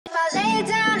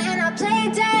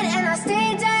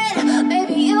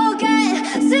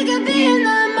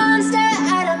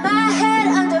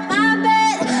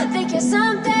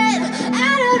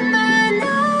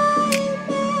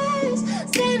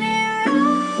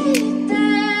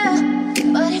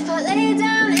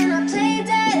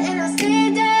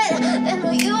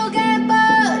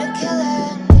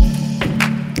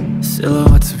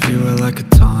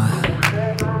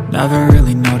Never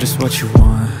really know just what you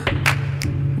want.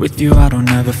 With you I don't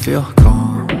ever feel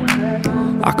calm.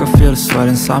 I can feel the sweat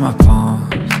inside my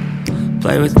palms.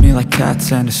 Play with me like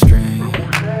cats and a string.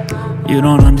 You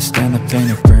don't understand the pain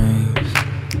it brings.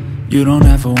 You don't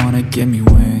ever wanna give me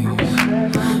wings.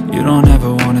 You don't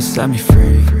ever wanna set me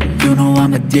free. You know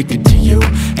I'm addicted to you,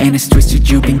 and it's twisted,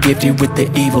 you've been gifted with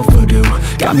the evil voodoo.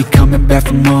 Got me coming back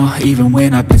for more, even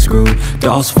when I've been screwed.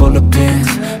 Dolls full of pins,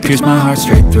 pierce my heart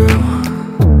straight through.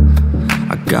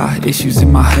 I got issues in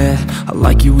my head, I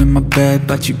like you in my bed,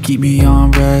 but you keep me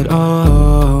on red.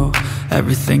 Oh,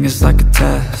 everything is like a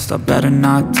test, I better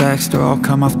not text or I'll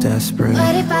come off desperate.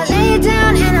 But if I lay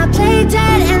down and I play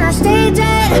dead and I stay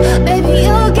dead, baby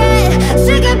you'll get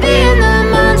sick of being the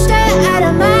monster out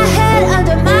of my head,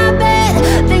 under my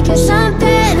bed, thinking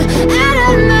something out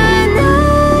of my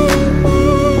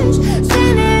nightmares,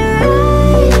 standing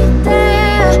right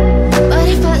there. But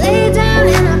if I lay down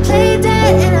and I play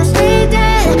dead and I stay dead,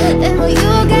 then will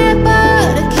you get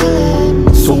bored of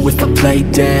killing? So if I play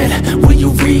dead, will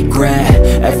you regret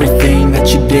everything that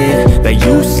you did, that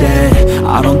you said?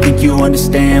 I don't think you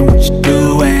understand what you're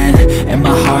doing, and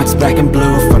my heart's black and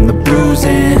blue from the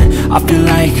bruising. I feel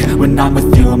like when I'm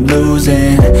with you I'm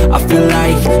losing. I feel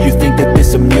like you think that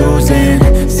this amusing,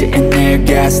 sitting there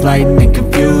gaslighting and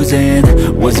confusing.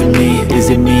 Was it me? Is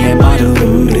it me? Am I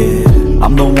deluded?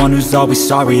 I'm the one who's always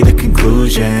sorry, the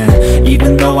conclusion,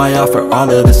 even though I offer all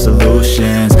of the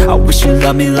solutions. I wish you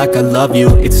loved me like I love you,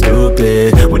 it's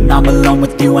stupid. When I'm alone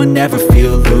with you I never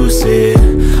feel lucid.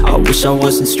 I wish I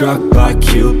wasn't struck by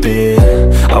Cupid.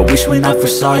 I wish when I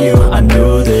first saw you I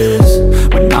knew this.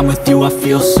 When I'm with you I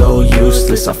feel so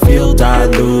useless, I feel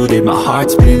diluted, my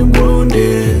heart's been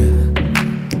wounded.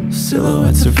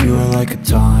 Silhouettes of you are like a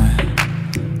taunt.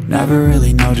 Never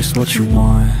really know just what you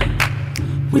want.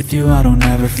 With you I don't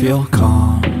ever feel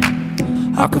calm.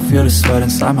 I can feel the sweat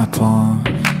inside my palms.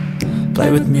 Play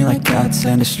with me like cats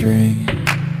and a string.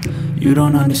 You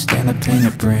don't understand the pain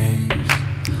it brings.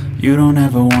 You don't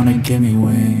ever wanna give me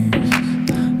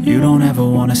wings. You don't ever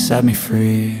wanna set me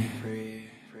free.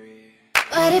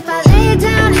 But if I lay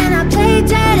down and I play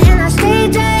dead and I stay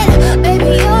dead,